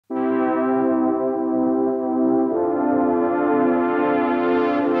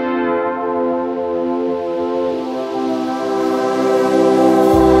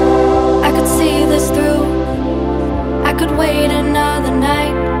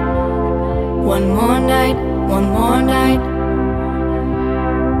One more night, one more night.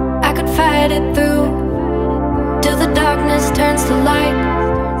 I could fight it through till the darkness turns to light.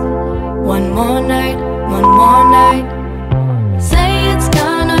 One more night, one more night. Say it's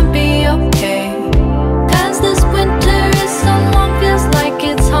gonna be okay, 'cause this winter is so long, feels like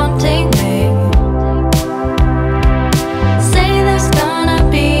it's haunting me. Say there's gonna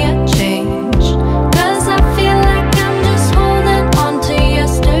be a change, 'cause I feel like I'm just holding on to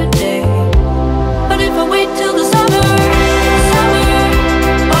yesterday. But if I wait till the summer, summer,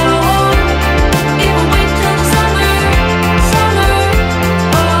 oh, if I wait till the summer, summer,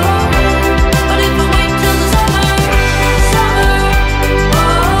 oh, but if I wait till the summer, summer,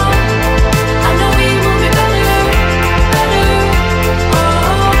 oh, I know it will be better, better, oh,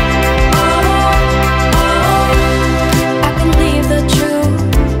 oh, oh. I can leave the truth,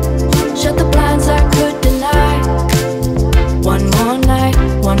 shut the blinds I could deny. One more night,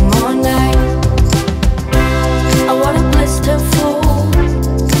 one more night. I want a blister full,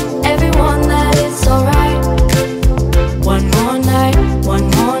 everyone that it's alright. One more night, one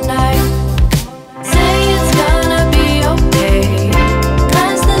more night. Say it's gonna be okay,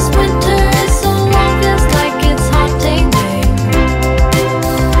 'cause this winter is so long, feels like it's haunting me.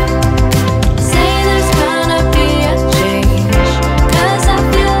 Say there's gonna be a change, 'cause I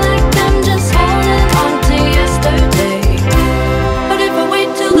feel like I'm just holding on to yesterday. But if I wait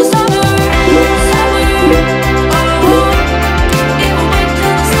till the summer, summer, oh, if I wait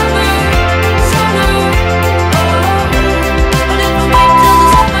till the summer, summer, oh, but if I wait till the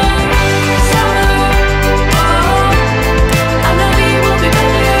summer, summer, oh, I know it will be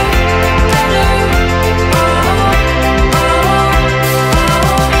better, better, oh, oh, oh.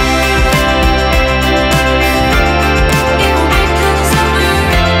 If I wait till the summer,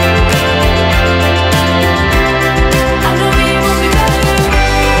 I know it will be better,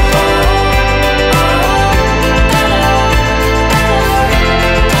 oh, oh,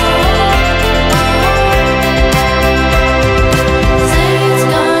 Say it's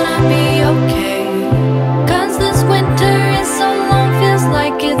gonna be okay, 'cause this winter is so long, feels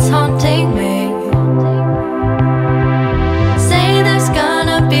like it's haunting me. Say there's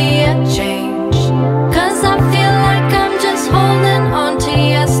gonna be a change, 'cause I feel like I'm just holding on to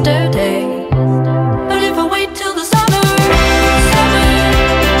yesterday. But if I wait till the summer, summer,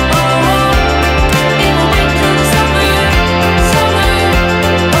 oh, if I wait till the summer, summer,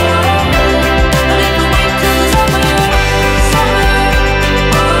 oh, but if I wait till the summer, summer,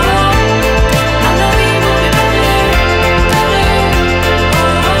 oh, I know it will be better, better,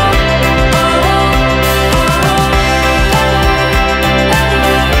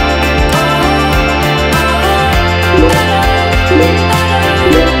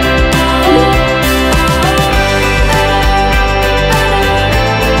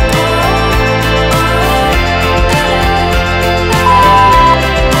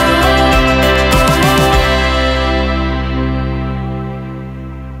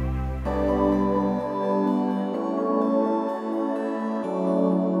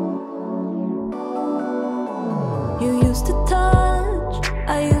 You used to touch,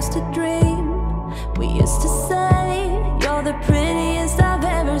 I used to dream. We used to say you're the prettiest I've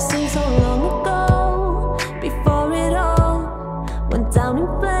ever seen. So long ago, before it all went down in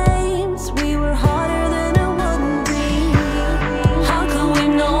flames, we were harder than a wooden beam. How could we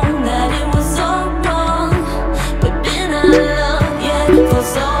know that it was all wrong? We've been out of love, yeah, for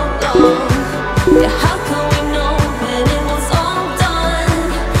so long. Yeah, how could we know when it was all done?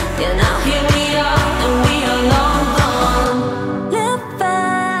 Yeah, now here we are, and we are long gone. Live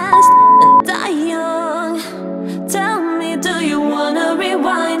fast and die young. Tell me, do you wanna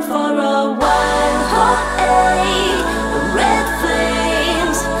rewind for a while? Oh, hey, red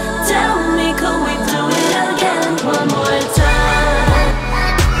flames. Tell me, could we do it again one more time?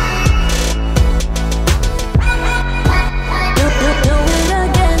 Do it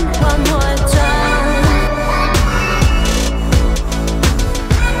again one more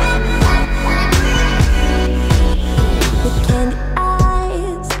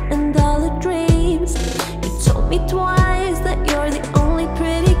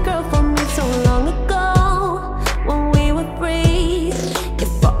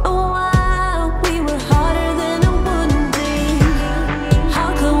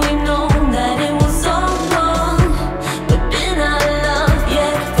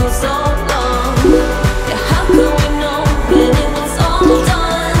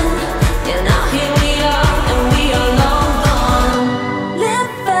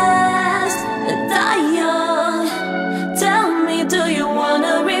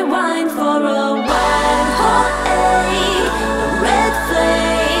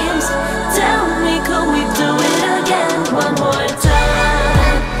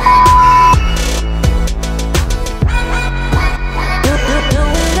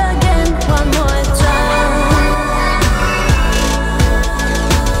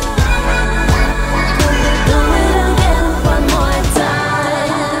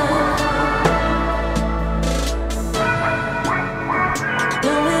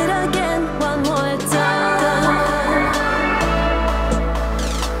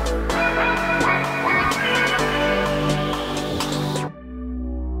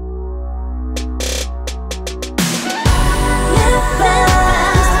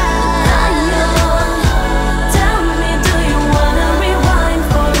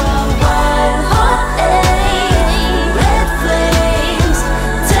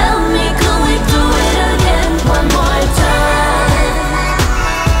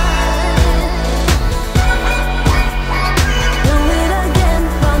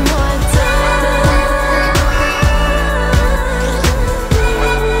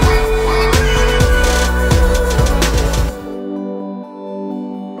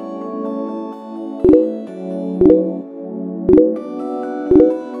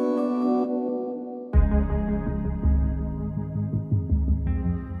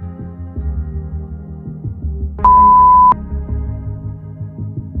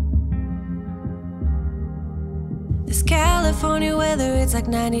it's like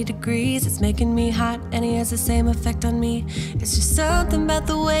 90 degrees. It's making me hot and he has the same effect on me. It's just something about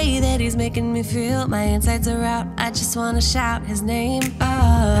the way that he's making me feel. My insides are out, I just wanna shout his name.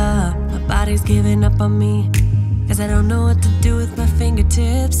 My body's giving up on me, cause I don't know what to do with my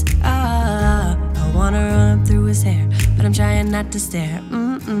fingertips. I wanna run up through his hair, but I'm trying not to stare.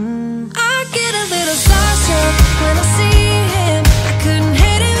 I get a little starstruck when I see him. I couldn't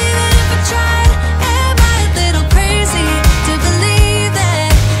hate him even if I tried. Am I a little crazy to believe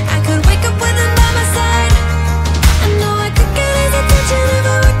that I could wake up with him by my side? I know I could get his attention if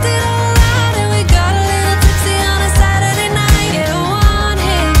I worked it all out. And we got a little tipsy on a Saturday night. Yeah, I want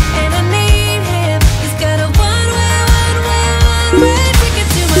him and I need him. He's got a one-way ticket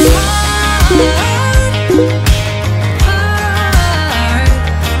to my heart.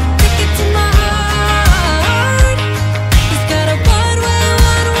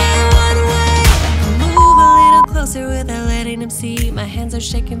 See, my hands are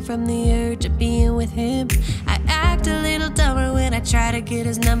shaking from the urge of being with him. I act a little dumber when I try to get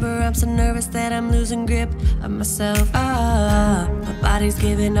his number. I'm so nervous that I'm losing grip of myself. My body's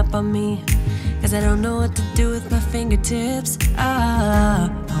giving up on me, cause I don't know what to do with my fingertips. I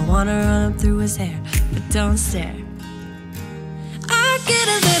wanna run up through his hair, but don't stare. I get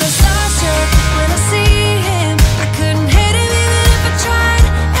a little starstruck when I see him. I couldn't hate him even if I tried.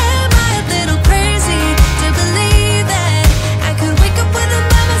 Am I a little crazy to believe that I could wake up with him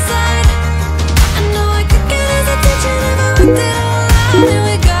by my side? I know I could get his attention if I worked it all out. And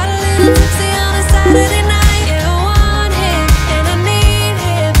we got a little tipsy on a Saturday night. Yeah, I want him and I need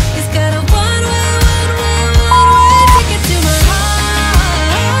him. He's got a one-way ticket to my heart.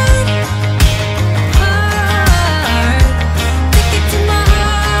 Ticket to my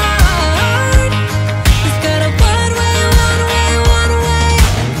heart. He's got a one-way.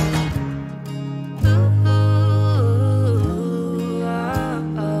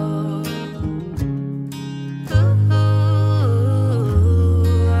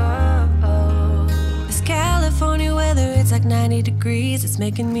 This California weather, it's like 90 degrees. It's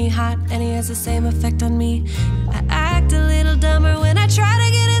making me hot and he has the same effect on me. I act a little dumber when I try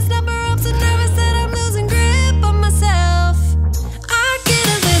to get his number. I'm so nervous that I'm losing grip on myself. I get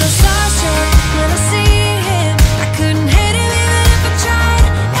a little starstruck when I see him. I couldn't hate him even if I tried.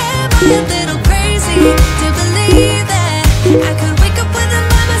 Am I a little crazy to believe that I could wake up with him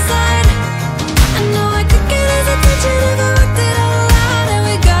by my side? I know I could get his attention if I worked it all out. And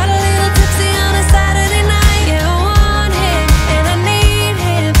we got a little tipsy on a Saturday night. Yeah, I want him and I need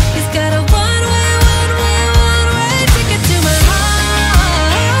him. He's got a one-way ticket to my heart.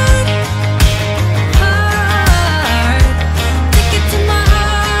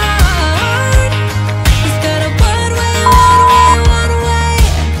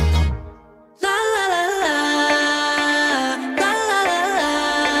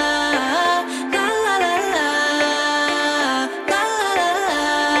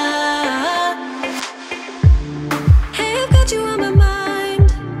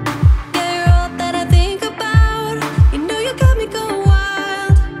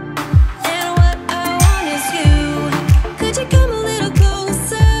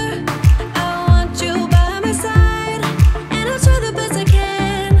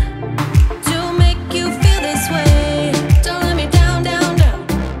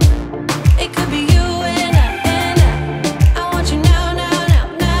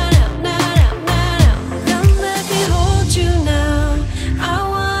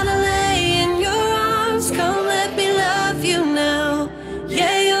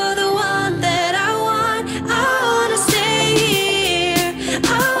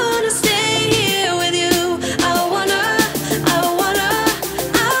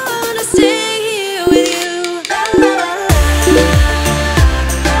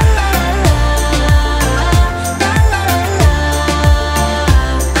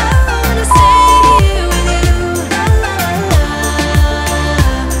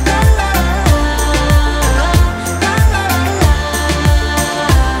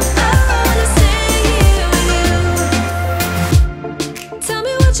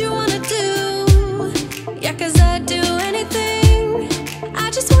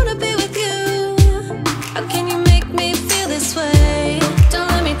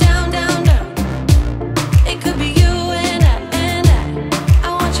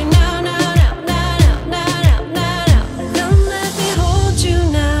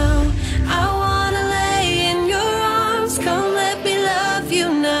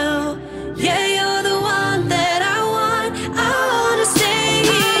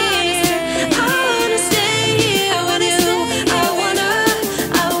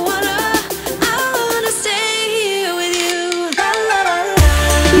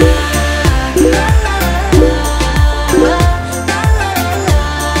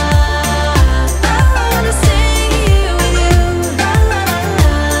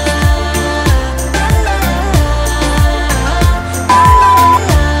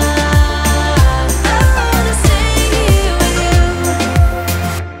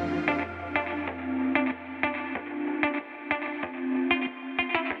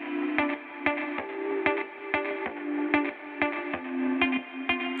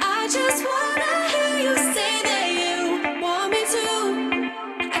 just wanna